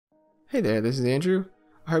Hey there, this is Andrew.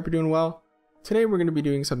 I hope you're doing well. Today we're going to be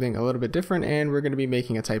doing something a little bit different and we're going to be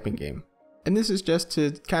making a typing game. And this is just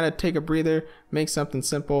to kind of take a breather, make something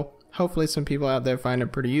simple. Hopefully some people out there find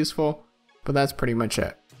it pretty useful, but that's pretty much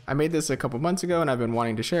it. I made this a couple months ago and I've been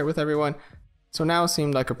wanting to share it with everyone, so now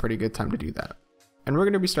seemed like a pretty good time to do that. And we're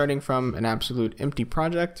going to be starting from an absolute empty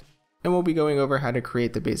project, and we'll be going over how to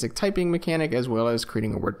create the basic typing mechanic as well as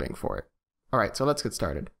creating a word bank for it. Alright, so let's get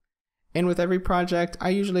started. And with every project, I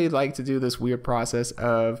usually like to do this weird process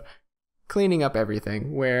of cleaning up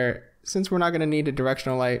everything, where since we're not going to need a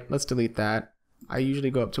directional light, let's delete that. I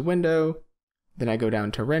usually go up to Window, then I go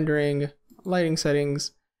down to Rendering, Lighting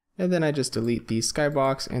Settings, and then I just delete the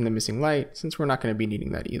skybox and the missing light, since we're not going to be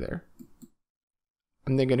needing that either.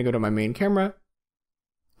 I'm then going to go to my main camera,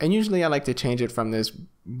 and usually I like to change it from this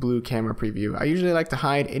blue camera preview. I usually like to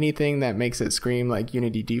hide anything that makes it scream like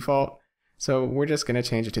Unity default. So we're just going to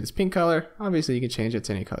change it to this pink color. Obviously you can change it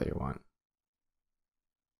to any color you want.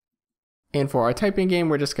 And for our typing game,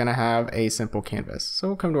 we're just going to have a simple canvas. So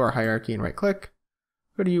we'll come to our hierarchy and right click,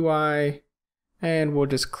 go to UI, and we'll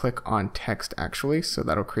just click on text actually. So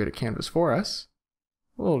that'll create a canvas for us.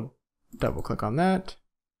 We'll double click on that.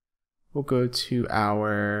 We'll go to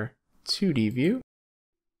our 2D view.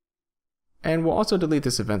 And we'll also delete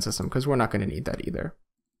this event system because we're not going to need that either.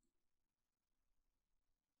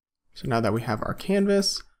 So now that we have our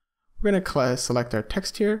canvas, we're going to select our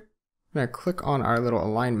text here. I'm going to click on our little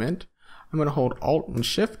alignment. I'm going to hold Alt and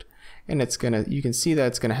Shift, and you can see that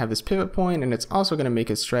it's going to have this pivot point, and it's also going to make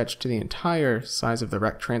it stretch to the entire size of the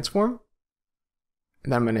rect transform.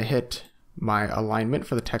 And then I'm going to hit my alignment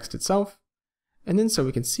for the text itself. And then so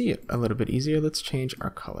we can see it a little bit easier, let's change our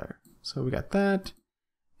color. So we got that.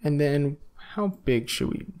 And then how big do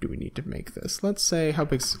we need to make this? Let's say, how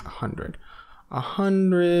big's 100?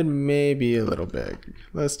 100, maybe a little big.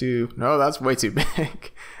 No, that's way too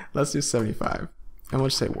big. Let's do 75. And we'll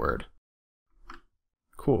just say word.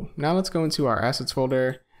 Cool. Now let's go into our assets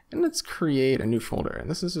folder and let's create a new folder. And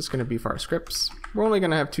this is just going to be for our scripts. We're only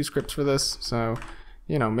going to have 2 scripts for this. So,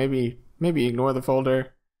 maybe ignore the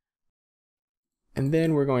folder. And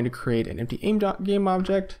then we're going to create an empty game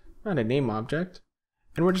object, not a name object.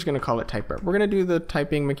 And we're just going to call it typer. We're going to do the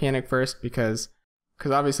typing mechanic first because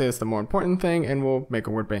obviously that's the more important thing, and we'll make a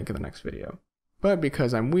word bank in the next video. But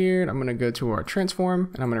because I'm weird, I'm going to go to our transform,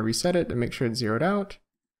 and I'm going to reset it to make sure it's zeroed out.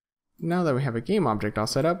 Now that we have a game object all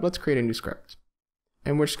set up, let's create a new script.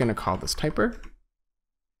 And we're just going to call this typer.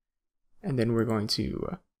 And then we're going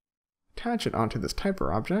to attach it onto this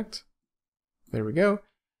typer object. There we go.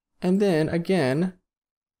 And then again,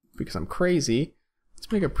 because I'm crazy,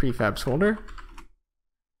 let's make a prefabs folder.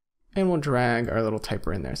 And we'll drag our little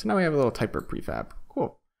typer in there. So now we have a little typer prefab.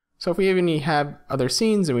 Cool. So if we even have other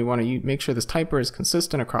scenes and we want to make sure this typer is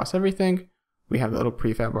consistent across everything, we have the little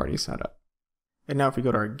prefab already set up. And now if we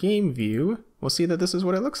go to our game view, we'll see that this is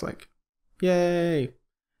what it looks like. Yay!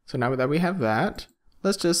 So now that we have that,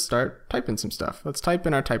 let's just start typing some stuff. Let's type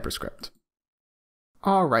in our typer script.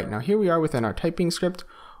 Alright, now here we are within our typing script,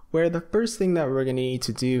 where the first thing that we're going to need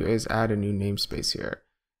to do is add a new namespace here.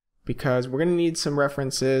 Because we're going to need some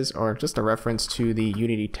references, or just a reference to the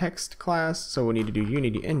Unity text class. So we'll need to do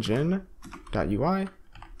Unity engine.ui.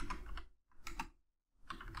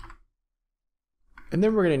 And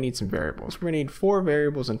then we're going to need some variables. We're going to need 4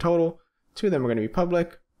 variables in total. 2 of them are going to be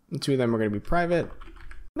public, and 2 of them are going to be private.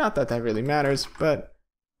 Not that that really matters, but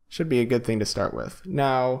should be a good thing to start with.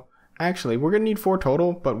 Now, actually, we're going to need 4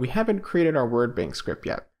 total, but we haven't created our word bank script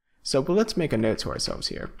yet. So but let's make a note to ourselves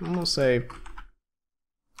here. And we'll say,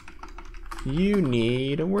 you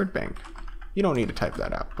need a word bank. You don't need to type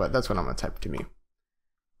that out, but that's what I'm going to type to me.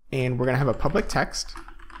 And we're going to have a public text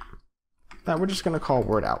that we're just going to call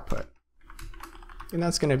word output. And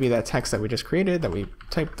that's going to be that text that we just created, that we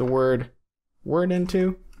typed the word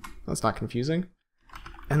into. That's not confusing.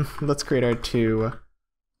 And let's create our 2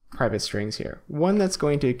 private strings here. One that's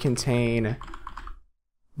going to contain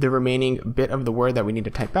the remaining bit of the word that we need to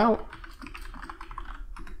type out,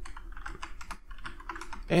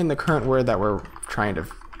 and the current word that we're trying to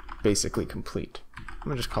basically complete. I'm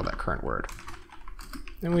going to just call that current word.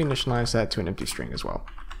 And we initialize that to an empty string as well.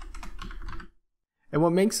 And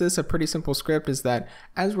what makes this a pretty simple script is that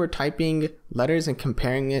as we're typing letters and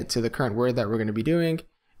comparing it to the current word that we're going to be doing,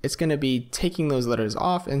 it's going to be taking those letters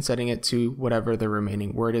off and setting it to whatever the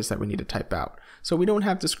remaining word is that we need to type out. So we don't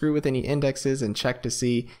have to screw with any indexes and check to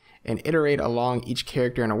see and iterate along each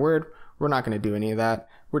character in a word. We're not going to do any of that.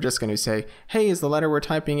 We're just going to say, hey, is the letter we're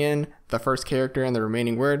typing in the first character in the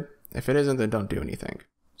remaining word? If it isn't, then don't do anything.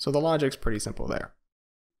 So the logic's pretty simple there.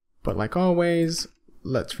 But like always,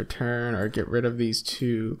 let's return or get rid of these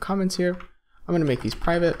 2 comments here. I'm going to make these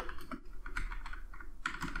private.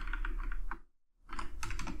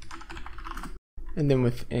 And then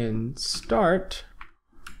within start,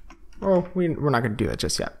 well, we're not going to do that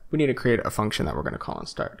just yet. We need to create a function that we're going to call on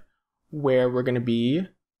start, where we're going to be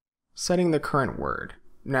setting the current word.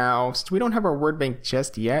 Now, since we don't have our word bank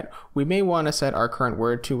just yet, we may want to set our current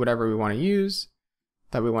word to whatever we want to use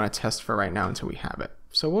that we want to test for right now until we have it.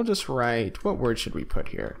 So we'll just write, what word should we put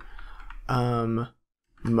here?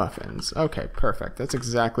 Muffins. Okay, perfect. That's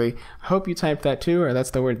exactly, I hope you typed that too, or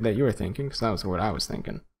that's the word that you were thinking, because that was the word I was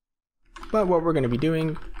thinking. But what we're going to be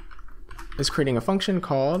doing is creating a function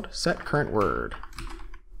called setCurrentWord.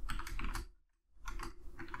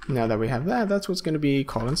 Now that we have that, that's what's going to be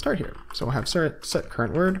called in start here. So we'll have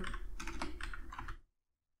setCurrentWord.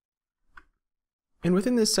 And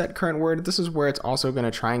within this setCurrentWord, this is where it's also going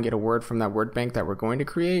to try and get a word from that word bank that we're going to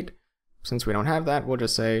create. Since we don't have that, we'll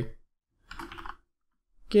just say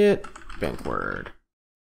get bank word.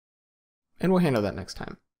 And we'll handle that next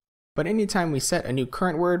time. But anytime we set a new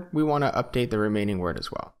current word, we want to update the remaining word as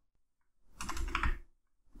well.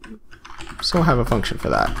 So we'll have a function for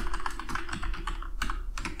that.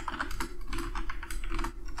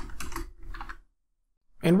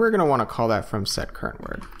 And we're going to want to call that from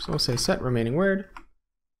setCurrentWord. So we'll say set remaining word.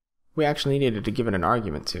 We actually needed to give it an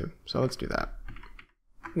argument too, so let's do that.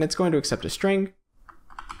 And it's going to accept a string.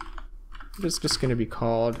 It's just going to be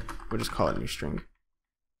called, we'll just call it new string.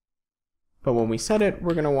 But when we set it,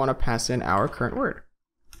 we're going to want to pass in our current word.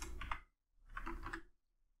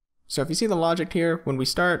 So if you see the logic here, when we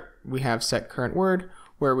start, we have set current word,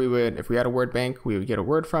 where we would, if we had a word bank, we would get a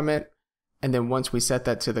word from it. And then once we set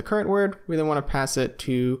that to the current word, we then want to pass it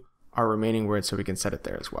to our remaining word so we can set it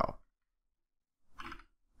there as well.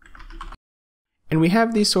 And we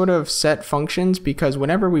have these sort of set functions because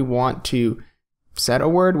whenever we want to set a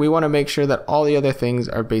word, we want to make sure that all the other things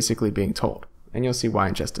are basically being told. And you'll see why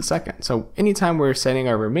in just a second. So anytime we're setting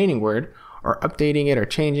our remaining word or updating it or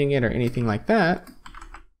changing it or anything like that,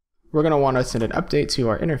 we're going to want to send an update to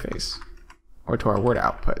our interface or to our word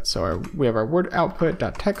output. So we have our word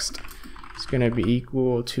output.text. It's going to be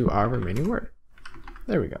equal to our remaining word.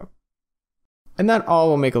 There we go. And that all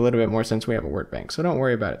will make a little bit more sense when we have a word bank, so don't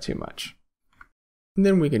worry about it too much. And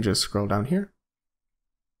then we can just scroll down here.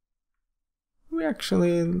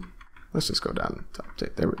 Let's just go down to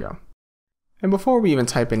update. There we go. And before we even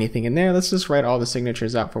type anything in there, let's just write all the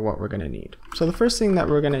signatures out for what we're going to need. So the first thing that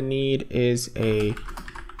we're going to need is a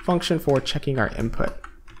function for checking our input.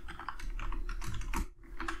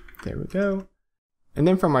 There we go. And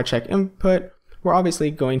then from our check input, we're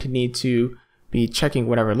obviously going to need to be checking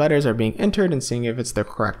whatever letters are being entered and seeing if it's the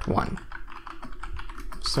correct one.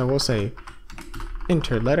 So we'll say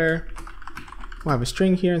enter letter. We'll have a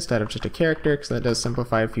string here instead of just a character because that does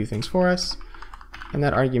simplify a few things for us. And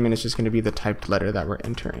that argument is just going to be the typed letter that we're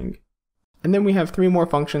entering. And then we have three more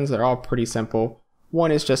functions that are all pretty simple.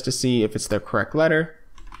 One is just to see if it's the correct letter,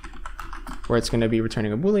 where it's going to be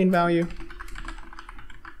returning a Boolean value.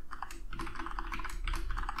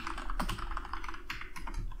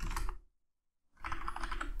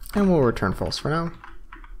 And we'll return false for now.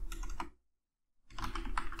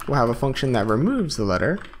 We'll have a function that removes the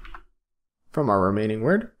letter from our remaining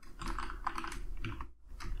word.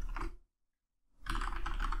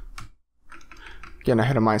 Getting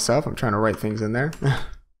ahead of myself, I'm trying to write things in there.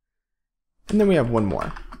 And then we have one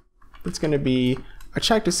more. It's going to be a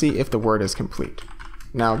check to see if the word is complete.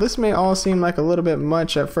 Now this may all seem like a little bit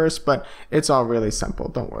much at first, but it's all really simple.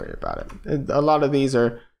 Don't worry about it. A lot of these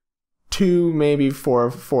are 2, maybe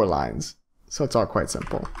 4 lines. So it's all quite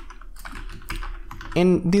simple.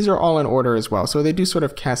 And these are all in order as well. So they do sort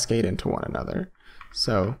of cascade into one another.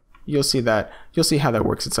 So you'll see how that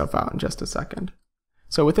works itself out in just a second.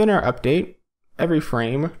 So within our update, every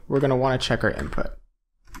frame, we're going to want to check our input.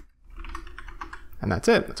 And that's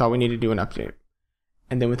it. That's all we need to do in update.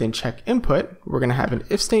 And then within check input, we're going to have an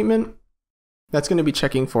if statement that's going to be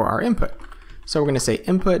checking for our input. So we're going to say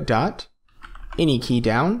input dot any key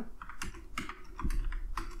down.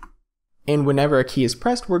 And whenever a key is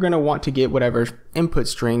pressed, we're going to want to get whatever input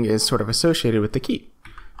string is sort of associated with the key.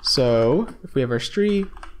 So if we have our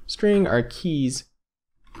string, our keys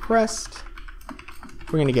pressed,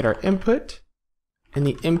 we're going to get our input and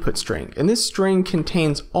the input string. And this string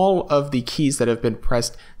contains all of the keys that have been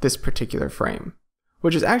pressed this particular frame,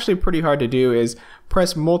 which is actually pretty hard to do, is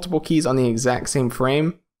press multiple keys on the exact same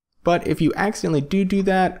frame. But if you accidentally do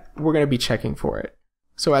that, we're going to be checking for it.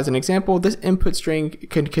 So as an example, this input string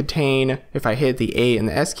could contain, if I hit the A and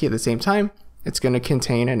the S key at the same time, it's going to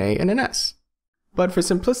contain an A and an S. But for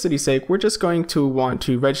simplicity's sake, we're just going to want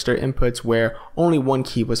to register inputs where only one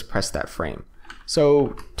key was pressed that frame.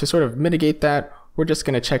 So to sort of mitigate that, we're just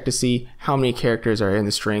going to check to see how many characters are in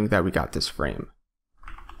the string that we got this frame.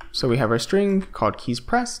 So we have our string called keys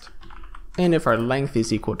pressed, and if our length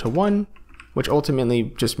is equal to 1, which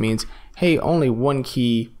ultimately just means, hey, only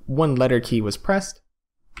one letter key was pressed,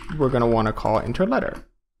 we're going to want to call enter letter.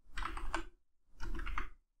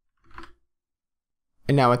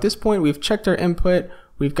 And now at this point, we've checked our input,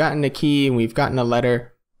 we've gotten a key, and we've gotten a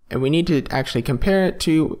letter, and we need to actually compare it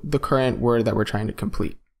to the current word that we're trying to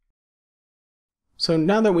complete. So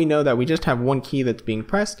now that we know that we just have one key that's being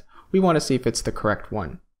pressed, we want to see if it's the correct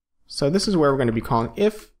one. So this is where we're going to be calling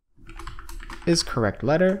if is correct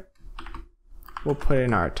letter. We'll put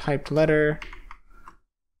in our typed letter.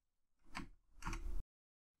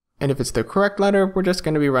 And if it's the correct letter, we're just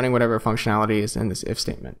going to be running whatever functionality is in this if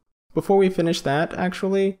statement. Before we finish that,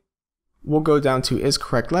 actually, we'll go down to is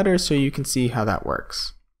correct letter so you can see how that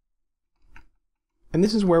works. And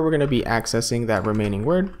this is where we're going to be accessing that remaining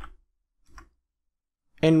word.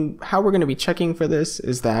 And how we're going to be checking for this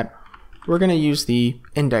is that we're going to use the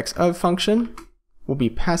index of function. We'll be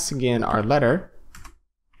passing in our letter.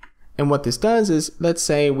 And what this does is, let's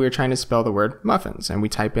say we're trying to spell the word muffins and we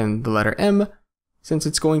type in the letter M. Since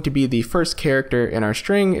it's going to be the first character in our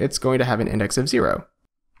string, it's going to have an index of 0.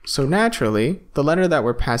 So naturally, the letter that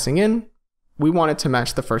we're passing in, we want it to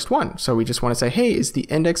match the first one. So we just want to say, hey, is the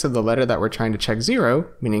index of the letter that we're trying to check 0,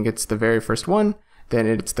 meaning it's the very first one, then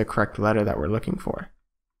it's the correct letter that we're looking for.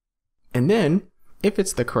 And then, if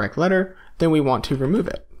it's the correct letter, then we want to remove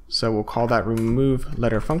it. So we'll call that remove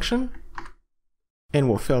letter function. And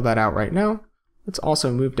we'll fill that out right now. Let's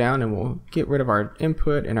also move down and we'll get rid of our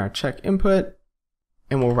input and our check input.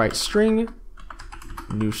 And we'll write string,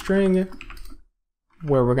 new string,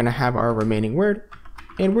 where we're going to have our remaining word.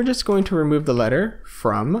 And we're just going to remove the letter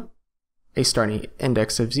from a starting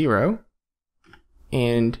index of 0.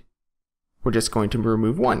 And we're just going to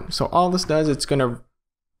remove 1. So all this does, it's going to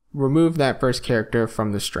remove that first character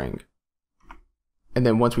from the string. And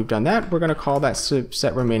then once we've done that, we're going to call that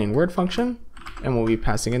set remaining word function. And we'll be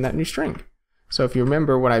passing in that new string. So if you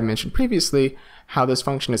remember what I mentioned previously, how this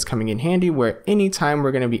function is coming in handy, where anytime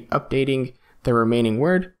we're going to be updating the remaining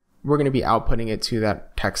word, we're going to be outputting it to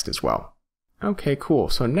that text as well. Okay, cool.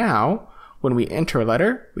 So now when we enter a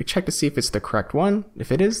letter, we check to see if it's the correct one.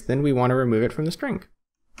 If it is, then we want to remove it from the string.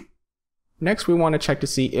 Next, we want to check to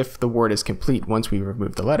see if the word is complete once we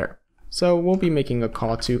remove the letter. So we'll be making a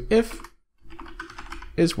call to if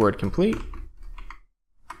is word complete.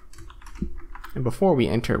 And before we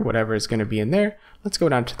enter whatever is going to be in there, let's go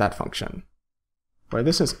down to that function, where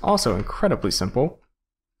this is also incredibly simple,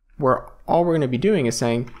 where all we're going to be doing is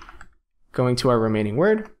saying, going to our remaining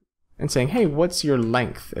word and saying, hey, what's your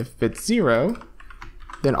length? If it's 0,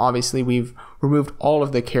 then obviously we've removed all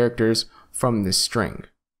of the characters from this string.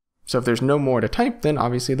 So if there's no more to type, then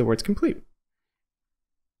obviously the word's complete.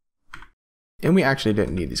 And we actually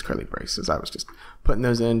didn't need these curly braces. I was just putting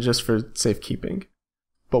those in just for safekeeping.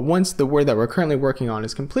 But once the word that we're currently working on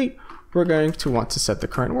is complete, we're going to want to set the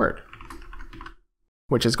current word,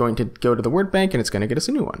 which is going to go to the word bank and it's going to get us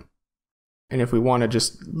a new one. And if we want to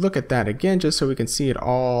just look at that again, just so we can see it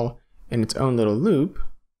all in its own little loop,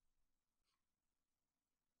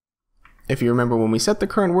 if you remember when we set the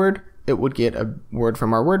current word, it would get a word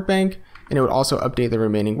from our word bank, and it would also update the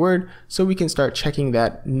remaining word, so we can start checking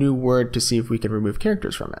that new word to see if we can remove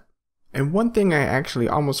characters from it. And one thing I actually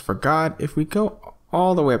almost forgot, if we go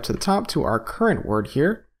all the way up to the top to our current word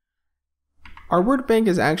here, our word bank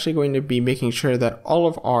is actually going to be making sure that all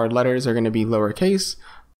of our letters are going to be lowercase.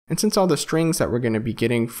 And since all the strings that we're going to be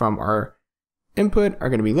getting from our input are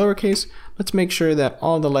going to be lowercase, let's make sure that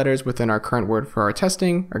all the letters within our current word for our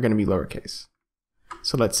testing are going to be lowercase.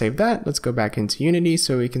 So let's save that. Let's go back into Unity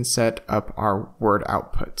so we can set up our word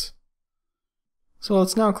output. So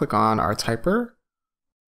let's now click on our typer.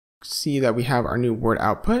 See that we have our new word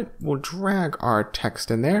output. We'll drag our text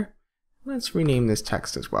in there. Let's rename this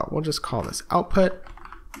text as well. We'll just call this output.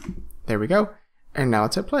 There we go. And now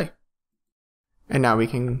let's hit play. And now we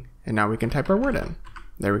can type our word in.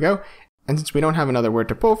 There we go. And since we don't have another word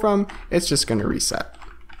to pull from, it's just going to reset.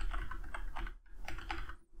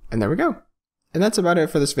 And there we go. And that's about it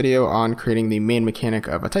for this video on creating the main mechanic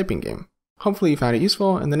of a typing game. Hopefully you found it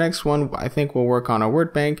useful. In the next one, I think we'll work on a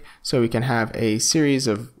word bank so we can have a series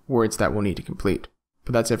of words that we'll need to complete.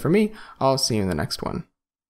 But that's it for me. I'll see you in the next one.